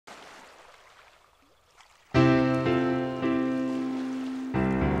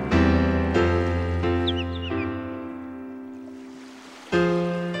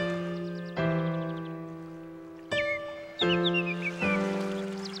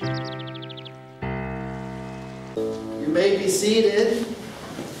You may be seated.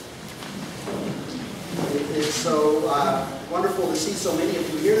 It's so wonderful to see so many of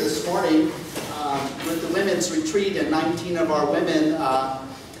you here this morning. With the women's retreat, and 19 of our women are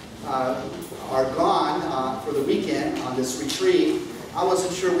gone for the weekend on this retreat. I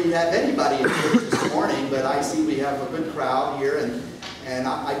wasn't sure we'd have anybody in church this morning, but I see we have a good crowd here, and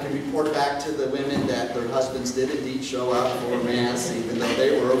I can report back to the women that their husbands did indeed show up for Mass, even though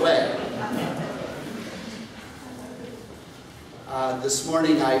they were away. This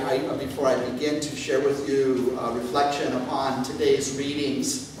morning, before I begin to share with you a reflection upon today's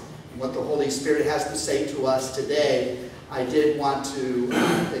readings, what the Holy Spirit has to say to us today, I did want to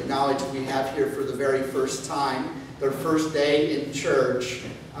acknowledge we have here for the very first time, their first day in church,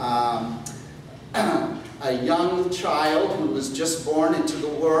 a young child who was just born into the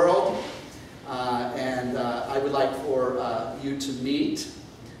world, and I would like for you to meet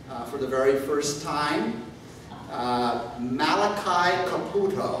for the very first time Malachi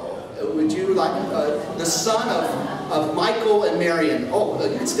Caputo. Would you like, the son of Michael and Marion. Oh,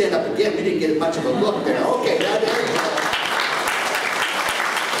 you can stand up again. We didn't get much of a look there. Okay, now there you go.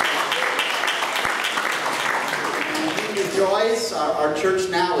 Joyce, our church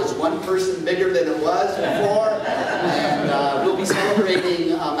now is one person bigger than it was before, and we'll be celebrating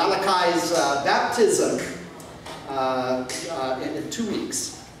Malachi's baptism in 2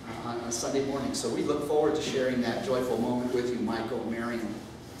 weeks on Sunday morning. So we look forward to sharing that joyful moment with you, Michael and Marion.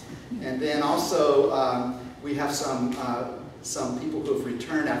 And then also we have some people who have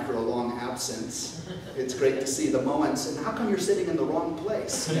returned after a long absence. It's great to see the moments. And how come you're sitting in the wrong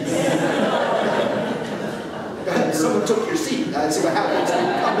place? Someone took your seat. That's what happens when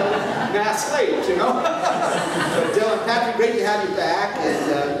you come to Mass late, you know. But Dylan, Patrick, great to have you back.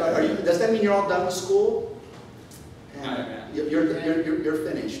 And does that mean you're all done with school? And you're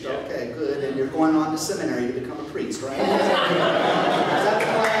finished. Okay, good. And you're going on to seminary to become a priest, right? Is that the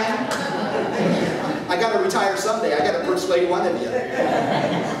plan? I got to retire someday. I got to persuade one of you.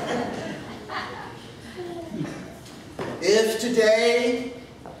 If today,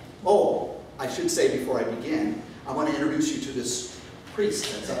 I should say before I begin, I want to introduce you to this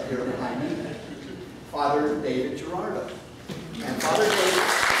priest that's up here behind me, Father David Gerardo. And Father David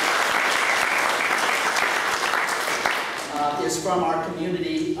is from our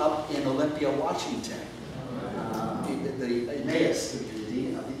community up in Olympia, Washington, the Emmaus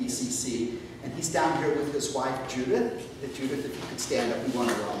community of the ECC. And he's down here with his wife, Judith. Judith, if you could stand up, we want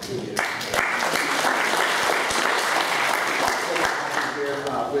to welcome you. Here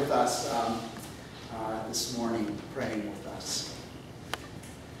with us this morning, praying with us.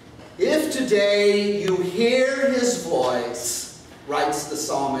 If today you hear his voice, writes the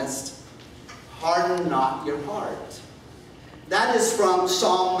psalmist, harden not your heart. That is from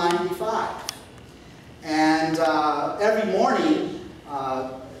Psalm 95. And every morning,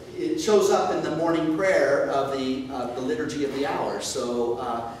 it shows up in the morning prayer of the Liturgy of the Hour. So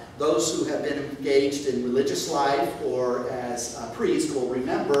those who have been engaged in religious life or as a priest will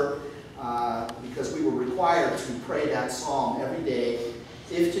remember, because we were required to pray that psalm every day.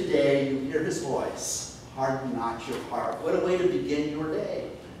 If today you hear his voice, harden not your heart. What a way to begin your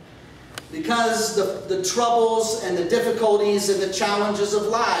day. Because the troubles and the difficulties and the challenges of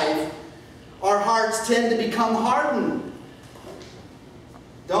life, our hearts tend to become hardened,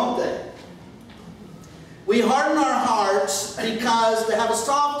 don't they? We harden our hearts because to have a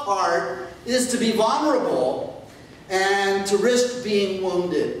soft heart is to be vulnerable and to risk being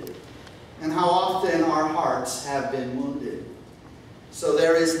wounded. And how often our hearts have been wounded. So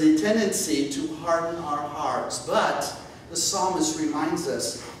there is the tendency to harden our hearts. But the psalmist reminds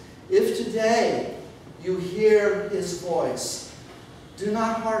us, if today you hear his voice, do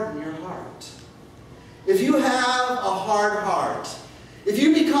not harden your heart. If you have a hard heart, if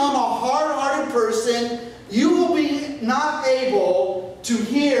you become a hard-hearted person, you will be not able to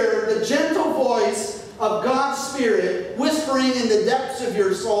hear the gentle voice of God's Spirit whispering in the depths of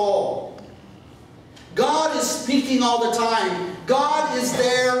your soul. God is speaking all the time. God is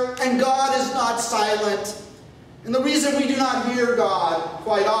there, and God is not silent. And the reason we do not hear God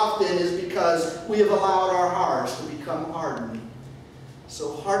quite often is because we have allowed our hearts to become hardened.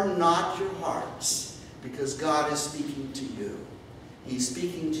 So harden not your hearts, because God is speaking to you. He's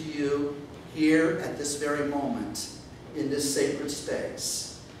speaking to you here at this very moment, in this sacred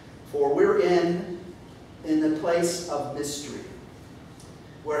space. For we're in the place of mystery,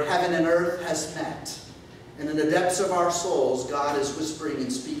 where heaven and earth has met. And in the depths of our souls, God is whispering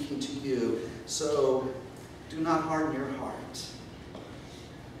and speaking to you. So do not harden your heart.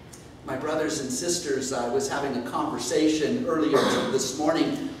 My brothers and sisters, I was having a conversation earlier this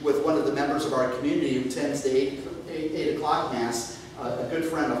morning with one of the members of our community who attends the 8 o'clock Mass, a good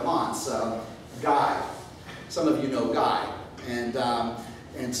friend of Hans, Guy. Some of you know Guy.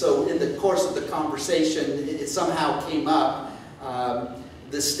 And so in the course of the conversation, it somehow came up,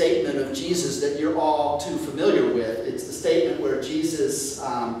 the statement of Jesus that you're all too familiar with. It's the statement where Jesus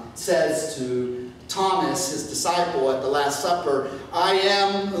says to Thomas, his disciple at the Last Supper, I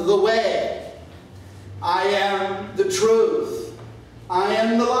am the way, I am the truth, I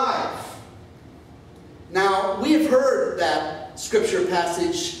am the life. Now, we have heard that scripture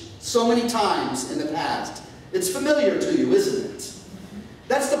passage so many times in the past. It's familiar to you, isn't it?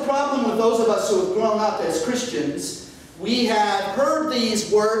 That's the problem with those of us who have grown up as Christians. We have heard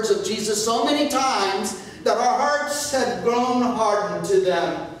these words of Jesus so many times that our hearts have grown hardened to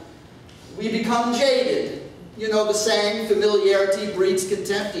them. We become jaded. You know the saying, familiarity breeds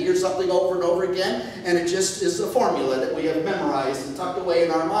contempt. You hear something over and over again, and it just is a formula that we have memorized and tucked away in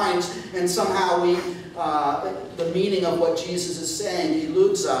our minds, and somehow the meaning of what Jesus is saying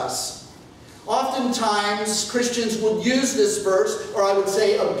eludes us. Oftentimes, Christians will use this verse, or I would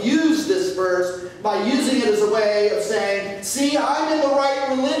say abuse this verse, by using it as a way of saying, see, I'm in the right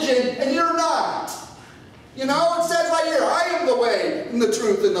religion, and you're not. You know, it says right here, I am the way, and the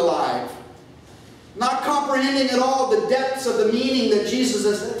truth, and the life. Not comprehending at all the depths of the meaning that Jesus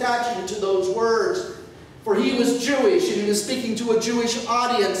is attaching to those words. For he was Jewish, and he was speaking to a Jewish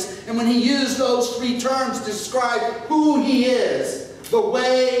audience. And when he used those three terms to describe who he is, the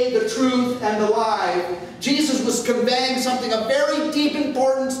way, the truth, and the life, Jesus was conveying something of very deep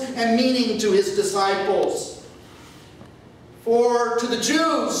importance and meaning to his disciples. For to the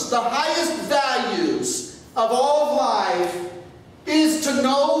Jews, the highest values of all of life is to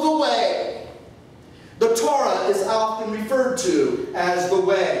know the way. The Torah is often referred to as the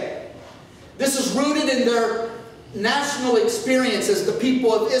way. This is rooted in their national experience as the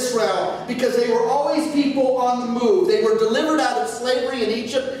people of Israel, because they were always people on the move. They were delivered out of slavery in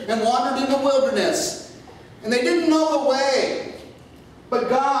Egypt and wandered in the wilderness. And they didn't know the way. But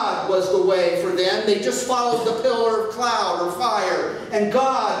God was the way for them. They just followed the pillar of cloud or fire. And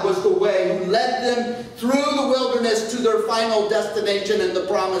God was the way who led them through the wilderness to their final destination in the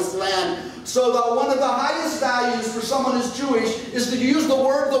promised land. So one of the highest values for someone who's Jewish is to use the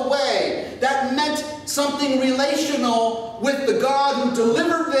word the way. That meant something relational with the God who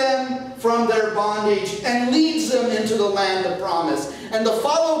delivered them from their bondage and leads them into the land of promise. And to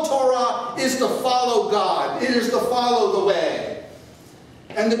follow Torah is to follow God. It is to follow the way.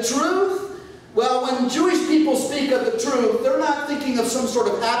 And the truth? Well, when Jewish people speak of the truth, they're not thinking of some sort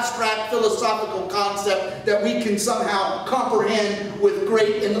of abstract philosophical concept that we can somehow comprehend with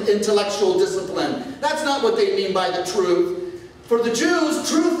great intellectual discipline. That's not what they mean by the truth. For the Jews,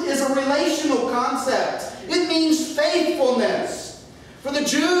 truth is a relational concept. It means faithfulness. For the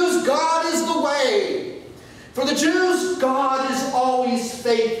Jews, God is the way. For the Jews, God is always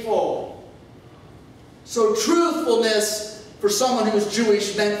faithful. So truthfulness for someone who is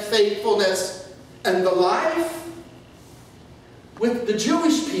Jewish meant faithfulness. And the life? With the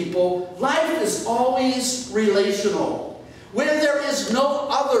Jewish people, life is always relational. Where there is no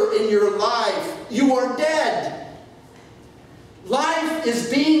other in your life, you are dead. Life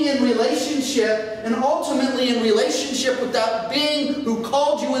is being in relationship, and ultimately in relationship with that being who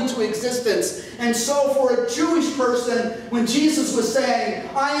called you into existence. And so for a Jewish person, when Jesus was saying,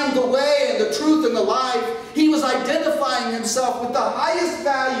 I am the way and the truth and the life, he was identifying himself with the highest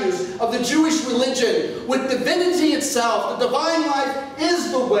values of the Jewish religion, with divinity itself. The divine life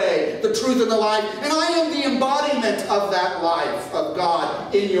is the way, the truth, and the life, and I am the embodiment of that life of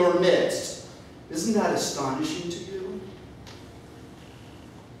God in your midst. Isn't that astonishing to you?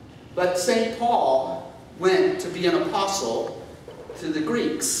 But St. Paul went to be an apostle to the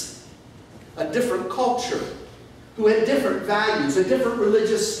Greeks, a different culture, who had different values, a different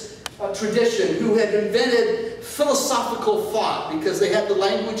religious tradition, who had invented philosophical thought because they had the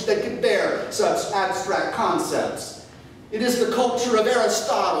language that could bear such abstract concepts. It is the culture of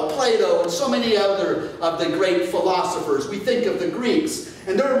Aristotle, Plato, and so many other of the great philosophers. We think of the Greeks,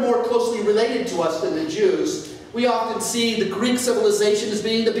 and they're more closely related to us than the Jews. We often see the Greek civilization as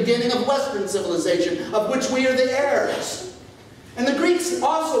being the beginning of Western civilization, of which we are the heirs. And the Greeks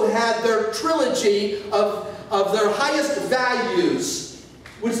also had their trilogy of their highest values,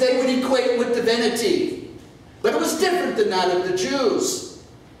 which they would equate with divinity. But it was different than that of the Jews.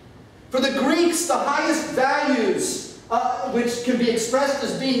 For the Greeks, the highest values, which can be expressed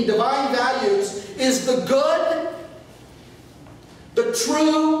as being divine values, is the good, the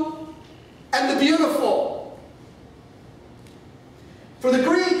true, and the beautiful. For the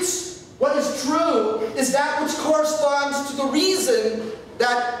Greeks, what is true is that which corresponds to the reason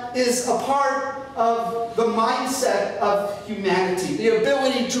that is a part of the mindset of humanity. The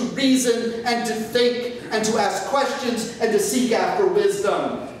ability to reason and to think and to ask questions and to seek after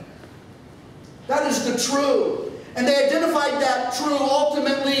wisdom. That is the true. And they identified that true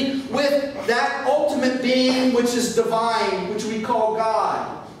ultimately with that ultimate being which is divine, which we call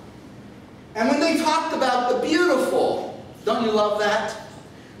God. And when they talked about the beautiful, don't you love that?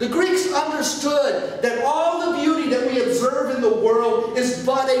 The Greeks understood that all the beauty that we observe in the world is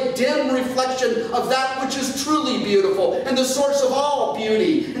but a dim reflection of that which is truly beautiful and the source of all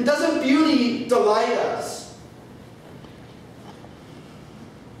beauty. And doesn't beauty delight us?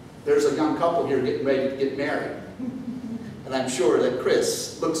 There's a young couple here getting ready to get married. And I'm sure that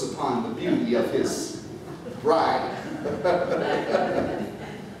Chris looks upon the beauty of his bride.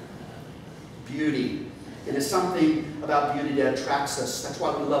 Beauty. It is something about beauty that attracts us. That's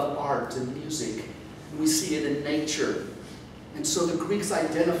why we love art and music. And we see it in nature. And so the Greeks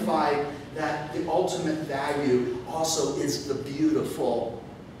identified that the ultimate value also is the beautiful.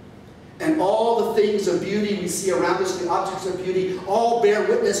 And all the things of beauty we see around us, the objects of beauty, all bear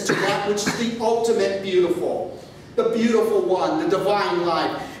witness to that which is the ultimate beautiful. The beautiful one, the divine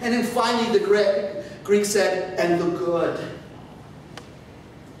life. And then finally the Greek said, and the good.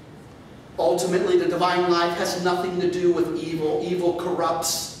 Ultimately, the divine life has nothing to do with evil. Evil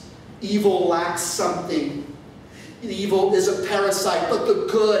corrupts. Evil lacks something. Evil is a parasite, but the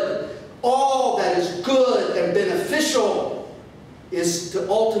good, all that is good and beneficial, is to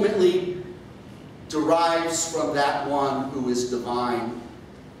ultimately derives from that one who is divine.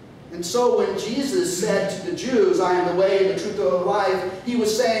 And so when Jesus said to the Jews, I am the way and the truth and the life, he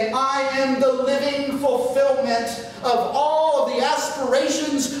was saying, I am the living fulfillment of all of the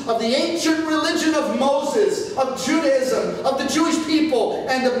aspirations of the ancient religion of Moses, of Judaism, of the Jewish people,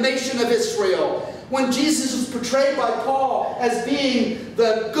 and the nation of Israel. When Jesus was portrayed by Paul as being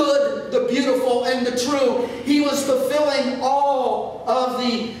the good, the beautiful, and the true, he was fulfilling all of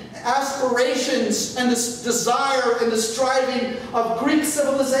the aspirations and the desire and the striving of Greek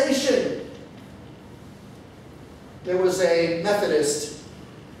civilization. There was a Methodist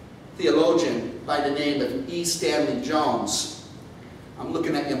theologian by the name of E. Stanley Jones. I'm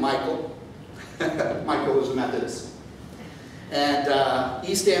looking at you, Michael. Michael was a Methodist. And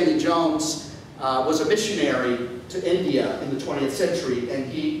E. Stanley Jones was a missionary to India in the 20th century,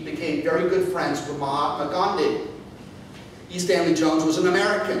 and he became very good friends with Mahatma Gandhi. E. Stanley Jones was an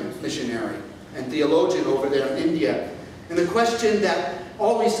American missionary and theologian over there in India. And the question that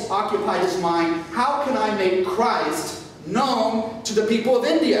always occupied his mind, how can I make Christ known to the people of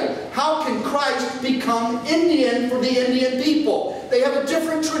India? How can Christ become Indian for the Indian people? They have a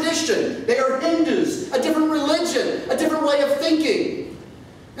different tradition. They are Hindus, a different religion, a different way of thinking.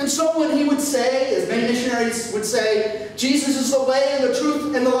 And so when he would say, as many missionaries would say, Jesus is the way and the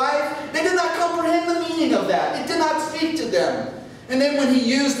truth and the life, they did not comprehend the meaning of that. It did not speak to them. And then when he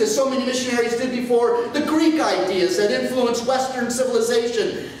used, as so many missionaries did before, the Greek ideas that influenced Western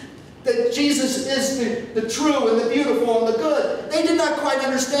civilization, that Jesus is the true and the beautiful and the good, they did not quite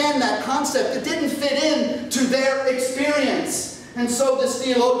understand that concept. It didn't fit in to their experience. And so this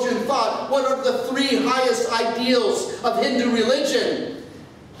theologian thought, what are the three highest ideals of Hindu religion?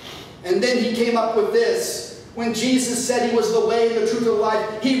 And then he came up with this. When Jesus said he was the way and the truth of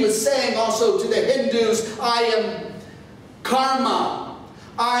life, he was saying also to the Hindus, I am karma,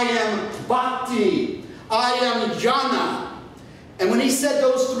 I am bhakti, I am jnana. And when he said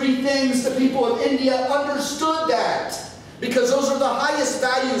those three things, the people of India understood that. Because those are the highest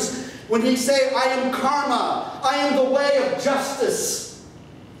values. When he said, I am karma, I am the way of justice.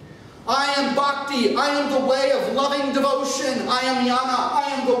 I am bhakti, I am the way of loving devotion. I am jnana, I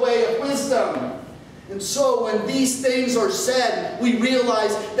am the way of wisdom. And so when these things are said, we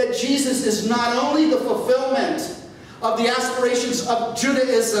realize that Jesus is not only the fulfillment of the aspirations of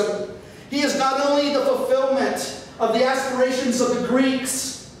Judaism, he is not only the fulfillment of the aspirations of the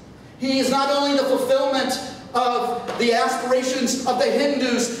Greeks, he is not only the fulfillment of the aspirations of the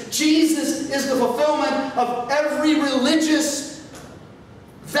Hindus, Jesus is the fulfillment of every religious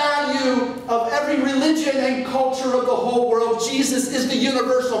value of every religion and culture of the whole world. Jesus is the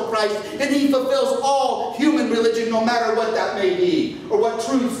universal Christ, and he fulfills all human religion, no matter what that may be, or what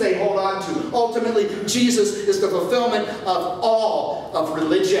truths they hold on to. Ultimately, Jesus is the fulfillment of all of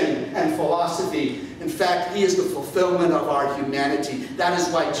religion and philosophy. In fact, he is the fulfillment of our humanity. That is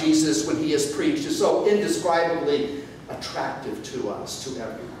why Jesus, when he is preached, is so indescribably attractive to us, to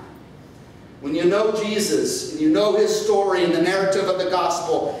everyone. When you know Jesus, and you know his story and the narrative of the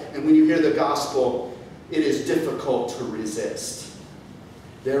gospel, and when you hear the gospel, it is difficult to resist.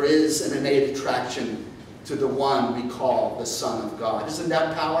 There is an innate attraction to the one we call the Son of God. Isn't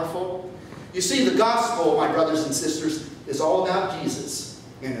that powerful? You see, the gospel, my brothers and sisters, is all about Jesus,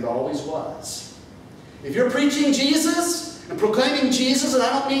 and it always was. If you're preaching Jesus and proclaiming Jesus, and I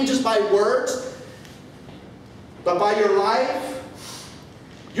don't mean just by words, but by your life,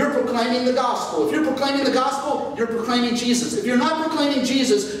 you're proclaiming the gospel. If you're proclaiming the gospel, you're proclaiming Jesus. If you're not proclaiming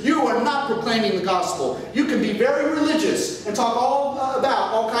Jesus, you are not proclaiming the gospel. You can be very religious and talk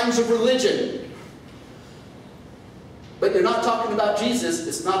about all kinds of religion, but you're not talking about Jesus.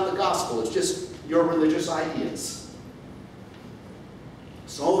 It's not the gospel. It's just your religious ideas.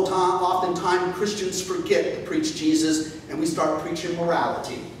 So oftentimes Christians forget to preach Jesus, and we start preaching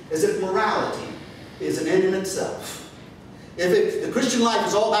morality, as if morality is an end in itself. If the Christian life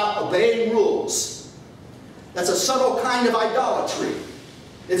is all about obeying rules, that's a subtle kind of idolatry.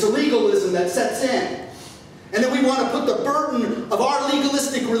 It's a legalism that sets in. And then we want to put the burden of our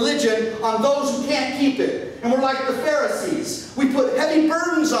legalistic religion on those who can't keep it. And we're like the Pharisees. We put heavy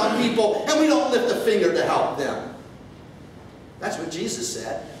burdens on people, and we don't lift a finger to help them. That's what Jesus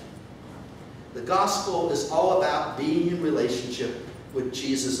said. The gospel is all about being in relationship with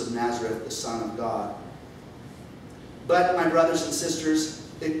Jesus of Nazareth, the Son of God. But, my brothers and sisters,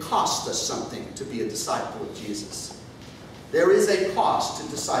 it costs us something to be a disciple of Jesus. There is a cost to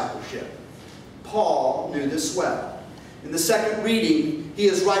discipleship. Paul knew this well. In the second reading, he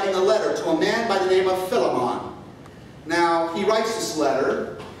is writing a letter to a man by the name of Philemon. Now, he writes this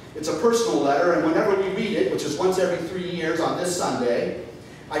letter. It's a personal letter, and whenever we read it, which is once every 3 years on this Sunday,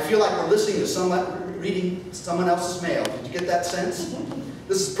 I feel like we're listening to someone reading someone else's mail. Did you get that sense?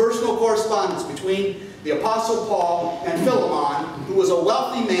 This is personal correspondence between the Apostle Paul and Philemon, who was a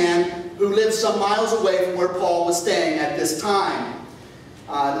wealthy man who lived some miles away from where Paul was staying at this time.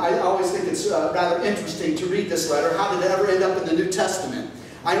 I always think it's rather interesting to read this letter. How did it ever end up in the New Testament?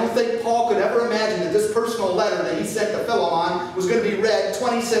 I don't think Paul could ever imagine that this personal letter that he sent to Philemon was going to be read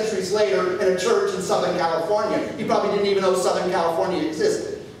 20 centuries later in a church in Southern California. He probably didn't even know Southern California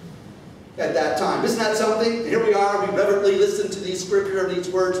existed at that time. Isn't that something? Here we are, we reverently listen to these scripture, these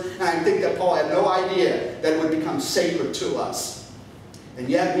words, and I think that Paul had no idea that it would become sacred to us. And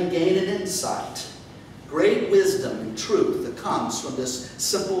yet we gain an insight, great wisdom and truth that comes from this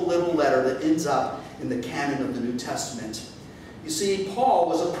simple little letter that ends up in the canon of the New Testament. You see, Paul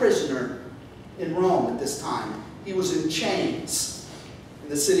was a prisoner in Rome at this time. He was in chains in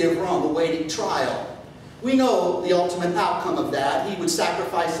the city of Rome, awaiting trial. We know the ultimate outcome of that. He would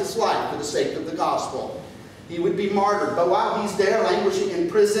sacrifice his life for the sake of the gospel. He would be martyred. But while he's there languishing in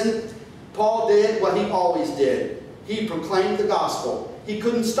prison, Paul did what he always did. He proclaimed the gospel. He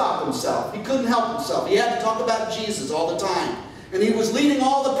couldn't stop himself. He couldn't help himself. He had to talk about Jesus all the time. And he was leading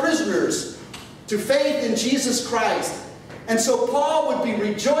all the prisoners to faith in Jesus Christ. And so Paul would be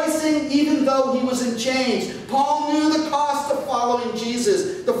rejoicing even though he was in chains. Paul knew the cost of following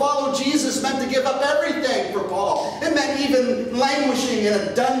Jesus. To follow Jesus meant to give up everything for Paul. It meant even languishing in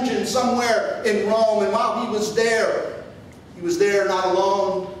a dungeon somewhere in Rome. And while he was there not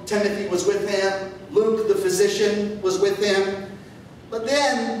alone. Timothy was with him. Luke, the physician, was with him. But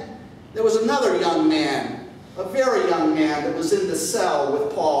then there was another young man, a very young man that was in the cell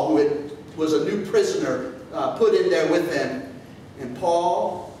with Paul, who was a new prisoner put in there with him. And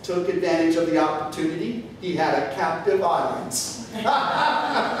Paul took advantage of the opportunity. He had a captive audience.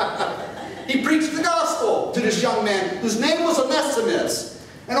 He preached the gospel to this young man whose name was Onesimus.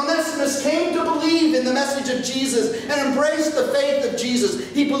 And Onesimus came to believe in the message of Jesus and embraced the faith of Jesus.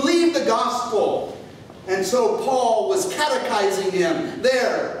 He believed the gospel. And so Paul was catechizing him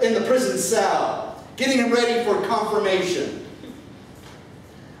there in the prison cell, getting him ready for confirmation.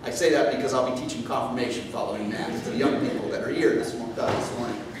 I say that because I'll be teaching confirmation following that to the young people that are here this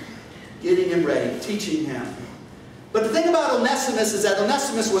morning. Getting him ready, teaching him. But the thing about Onesimus is that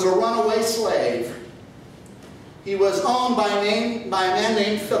Onesimus was a runaway slave. He was owned by a man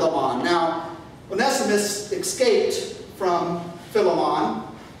named Philemon. Now, Onesimus escaped from Philemon,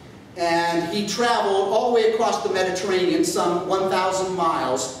 and he traveled all the way across the Mediterranean, some 1,000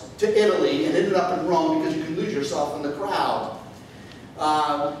 miles, to Italy, and ended up in Rome because you can lose yourself in the crowd.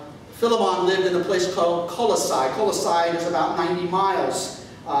 Philemon lived in a place called Colossae. Colossae is about 90 miles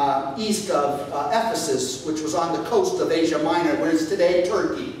east of Ephesus, which was on the coast of Asia Minor, where it's today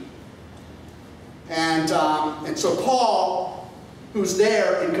Turkey. And so Paul, who's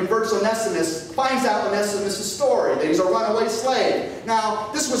there and converts Onesimus, finds out Onesimus' story, that he's a runaway slave. Now,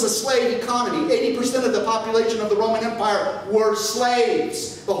 this was a slave economy. 80% of the population of the Roman Empire were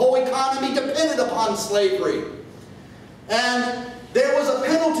slaves. The whole economy depended upon slavery. And there was a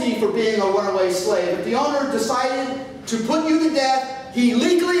penalty for being a runaway slave. If the owner decided to put you to death, he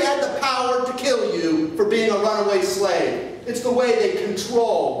legally had the power to kill you for being a runaway slave. It's the way they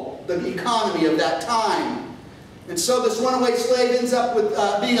control the economy of that time. And so this runaway slave ends up with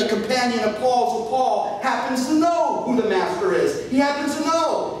being a companion of Paul. So Paul happens to know who the master is. He happens to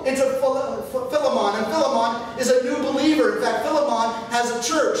know it's a Philemon. And Philemon is a new believer. In fact, Philemon has a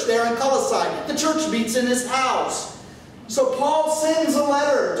church there in Colossae. The church meets in his house. So Paul sends a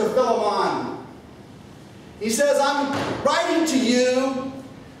letter to Philemon. He says, I'm writing to you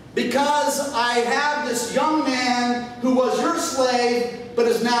because I have this young man who was your slave, but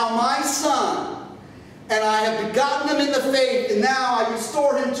is now my son. And I have begotten him in the faith, and now I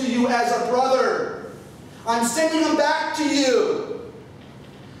restore him to you as a brother. I'm sending him back to you.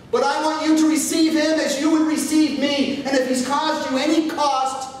 But I want you to receive him as you would receive me. And if he's caused you any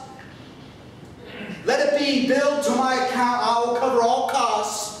cost, let it be billed to my account. I will cover all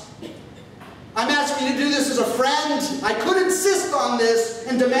costs. I'm asking you to do this as a friend. I could insist on this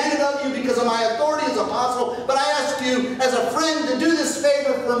and demand it of you because of my authority as apostle, but I ask you as a friend to do this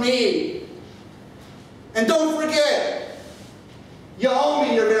favor for me. And don't forget, you owe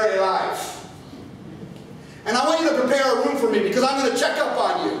me your very life. And I want you to prepare a room for me because I'm going to check up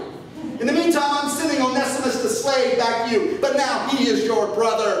on you. In the meantime, I'm sending Onesimus the slave back to you, but now he is your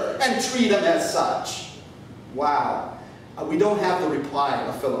brother, and treat him as such. Wow. We don't have the reply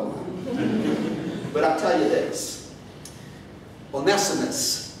of Philemon. But I'll tell you this.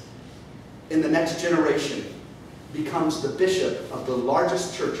 Onesimus, in the next generation, becomes the bishop of the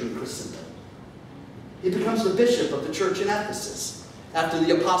largest church in Christendom. He becomes the bishop of the church in Ephesus after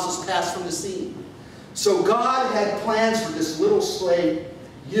the apostles passed from the scene. So God had plans for this little slave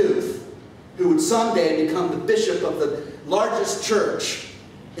youth who would someday become the bishop of the largest church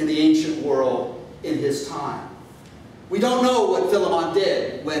in the ancient world in his time. We don't know what Philemon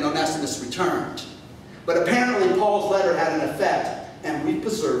did when Onesimus returned. But apparently Paul's letter had an effect, and we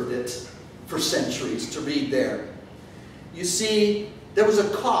preserved it for centuries to read there. You see, there was a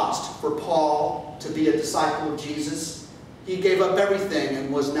cost for Paul to be a disciple of Jesus. He gave up everything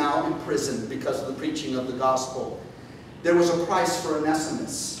and was now imprisoned because of the preaching of the gospel. There was a price for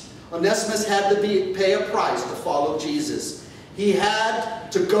Onesimus. Onesimus had to pay a price to follow Jesus. He had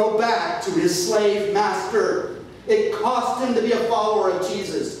to go back to his slave master. It cost him to be a follower of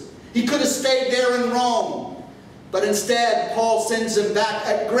Jesus. He could have stayed there in Rome, but instead Paul sends him back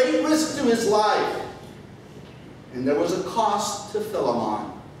at great risk to his life. And there was a cost to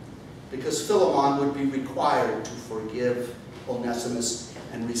Philemon, because Philemon would be required to forgive Onesimus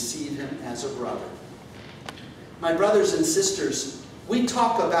and receive him as a brother. My brothers and sisters, we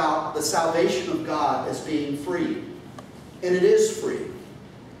talk about the salvation of God as being free, and it is free.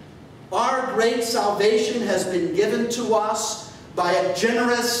 Our great salvation has been given to us by a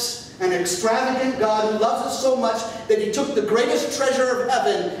generous and extravagant God who loves us so much that he took the greatest treasure of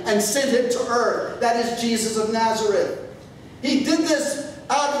heaven and sent it to earth. That is Jesus of Nazareth. He did this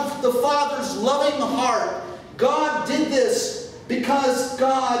out of the Father's loving heart. God did this because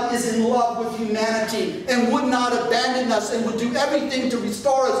God is in love with humanity and would not abandon us and would do everything to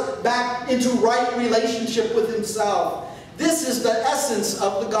restore us back into right relationship with himself. This is the essence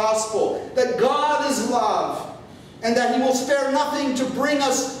of the gospel, that God is love, and that he will spare nothing to bring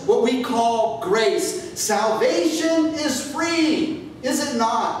us what we call grace. Salvation is free, is it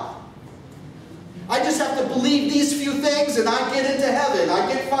not? I just have to believe these few things and I get into heaven.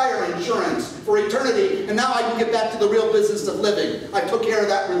 I get fire insurance for eternity, and now I can get back to the real business of living. I took care of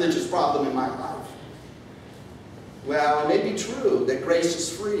that religious problem in my life. Well, it may be true that grace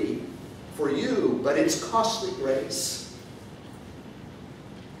is free for you, but it's costly grace.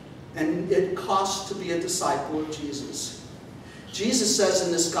 And it costs to be a disciple of Jesus. Jesus says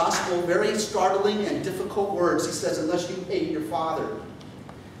in this gospel very startling and difficult words. He says, unless you hate your father,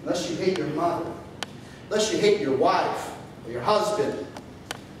 unless you hate your mother, unless you hate your wife, or your husband,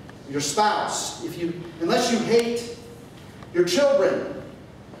 or your spouse, unless you hate your children,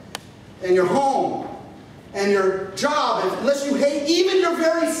 and your home, and your job, unless you hate even your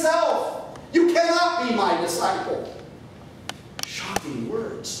very self, you cannot be my disciple. Shocking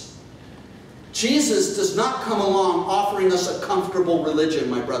words. Jesus does not come along offering us a comfortable religion,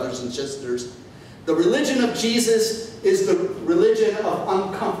 my brothers and sisters. The religion of Jesus is the religion of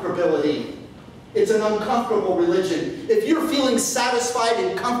uncomfortability. It's an uncomfortable religion. If you're feeling satisfied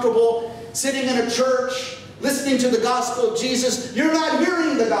and comfortable sitting in a church, listening to the gospel of Jesus, you're not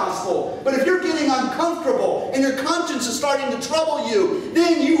hearing the gospel. But if you're getting uncomfortable and your conscience is starting to trouble you,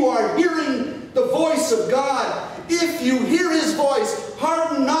 then you are hearing the voice of God. If you hear his voice,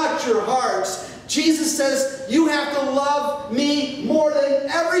 harden not your hearts. Jesus says, you have to love me more than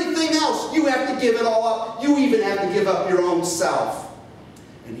everything else. You have to give it all up. You even have to give up your own self.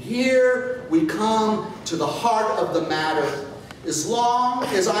 here we come to the heart of the matter. As long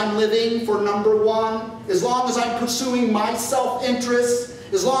as I'm living for number one, as long as I'm pursuing my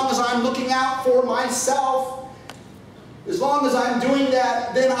self-interest, as long as I'm looking out for myself, as long as I'm doing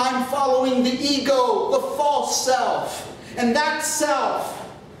that, then I'm following the ego, the false self. And that self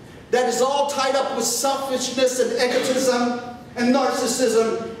that is all tied up with selfishness and egotism and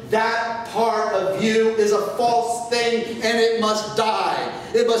narcissism, that part of you is a false thing, and it must die.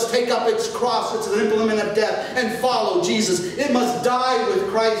 It must take up its cross, it's an implement of death, and follow Jesus. It must die with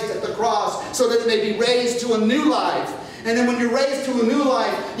Christ at the cross so that it may be raised to a new life. And then when you're raised to a new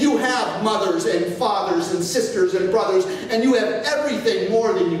life, you have mothers and fathers and sisters and brothers, and you have everything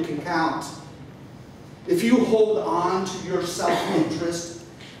more than you can count. If you hold on to your self-interest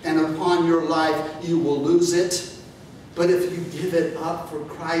and upon your life, you will lose it. But if you give it up for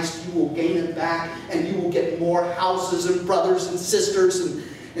Christ, you will gain it back, and you will get more houses and brothers and sisters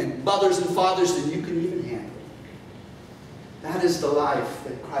and mothers and fathers than you can even handle. That is the life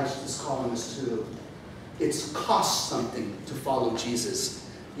that Christ is calling us to. It's cost something to follow Jesus.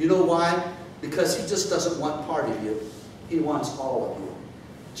 You know why? Because he just doesn't want part of you. He wants all of you.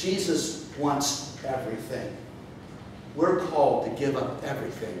 Jesus wants everything. We're called to give up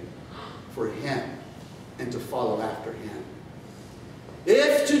everything for him and to follow after him.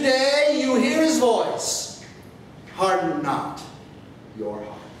 If today you hear his voice, harden not your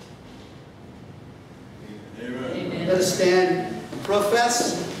heart. Amen. Amen. Let us stand and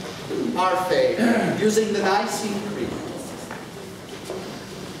profess our faith using the Nicene Creed.